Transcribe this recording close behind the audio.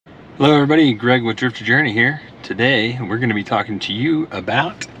Hello everybody, Greg with Drifter Journey here. Today we're going to be talking to you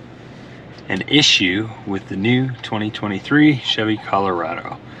about an issue with the new 2023 Chevy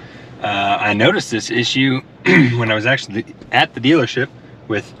Colorado. I noticed this issue when I was actually at the dealership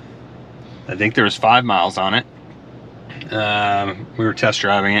with, I think there was 5 miles on it. We were test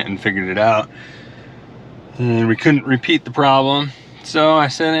driving it and figured it out. And we couldn't repeat the problem. So I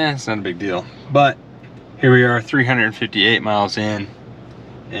said, it's not a big deal. But here we are 358 miles in.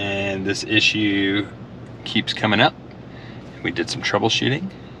 And this issue keeps coming up. We did some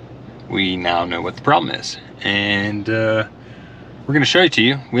troubleshooting. We now know what the problem is, and we're going to show it to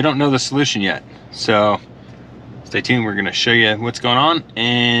you. We don't know the solution yet, so stay tuned. We're going to show you what's going on,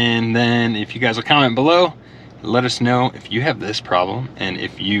 and then if you guys will comment below, let us know if you have this problem and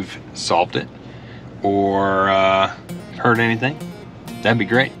if you've solved it or heard anything. That'd be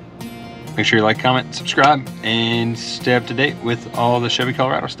great. Make sure you like, comment, subscribe, and stay up to date with all the Chevy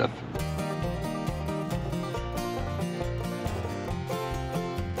Colorado stuff.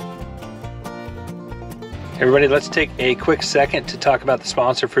 Everybody, let's take a quick second to talk about the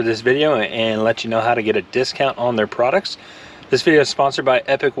sponsor for this video and let you know how to get a discount on their products. This video is sponsored by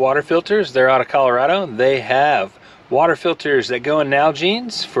Epic Water Filters. They're out of Colorado. They have water filters that go in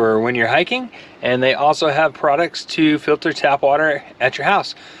Nalgene's for when you're hiking, and they also have products to filter tap water at your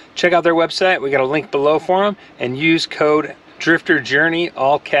house. Check out their website. We got a link below for them, and use code DRIFTERJOURNEY,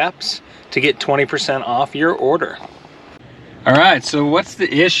 all caps, to get 20% off your order. All right, so what's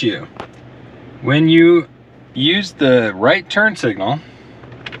the issue? When you use the right turn signal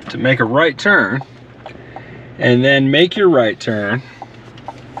to make a right turn, and then make your right turn,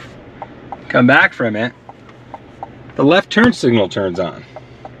 come back from it, the left turn signal turns on.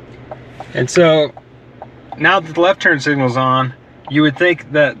 And so now that the left turn signal's on, you would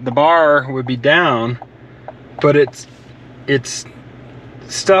think that the bar would be down, but it's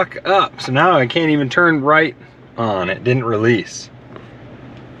stuck up. So now I can't even turn right on. It didn't release.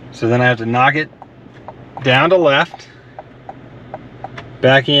 So then I have to knock it down to left,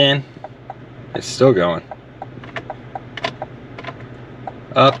 back in. It's still going.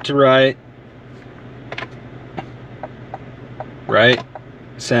 Up to right, right,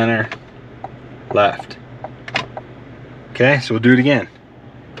 center, left. Okay, so we'll do it again.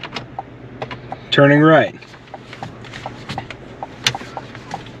 Turning right.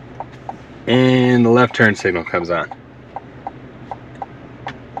 And the left turn signal comes on.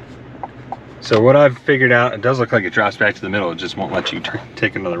 So what I've figured out, it does look like it drops back to the middle. It just won't let you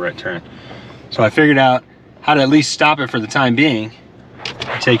take another right turn. So I figured out how to at least stop it for the time being.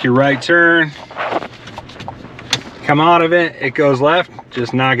 Take your right turn, come out of it, it goes left,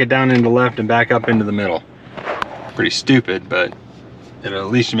 just knock it down into left and back up into the middle. Pretty stupid, but it'll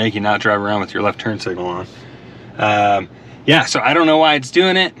at least make you not drive around with your left turn signal on. Yeah, so I don't know why it's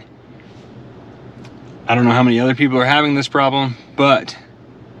doing it. I don't know how many other people are having this problem, but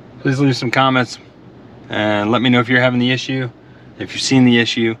please leave some comments and let me know if you're having the issue, if you've seen the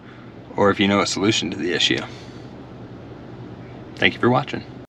issue, or if you know a solution to the issue. Thank you for watching.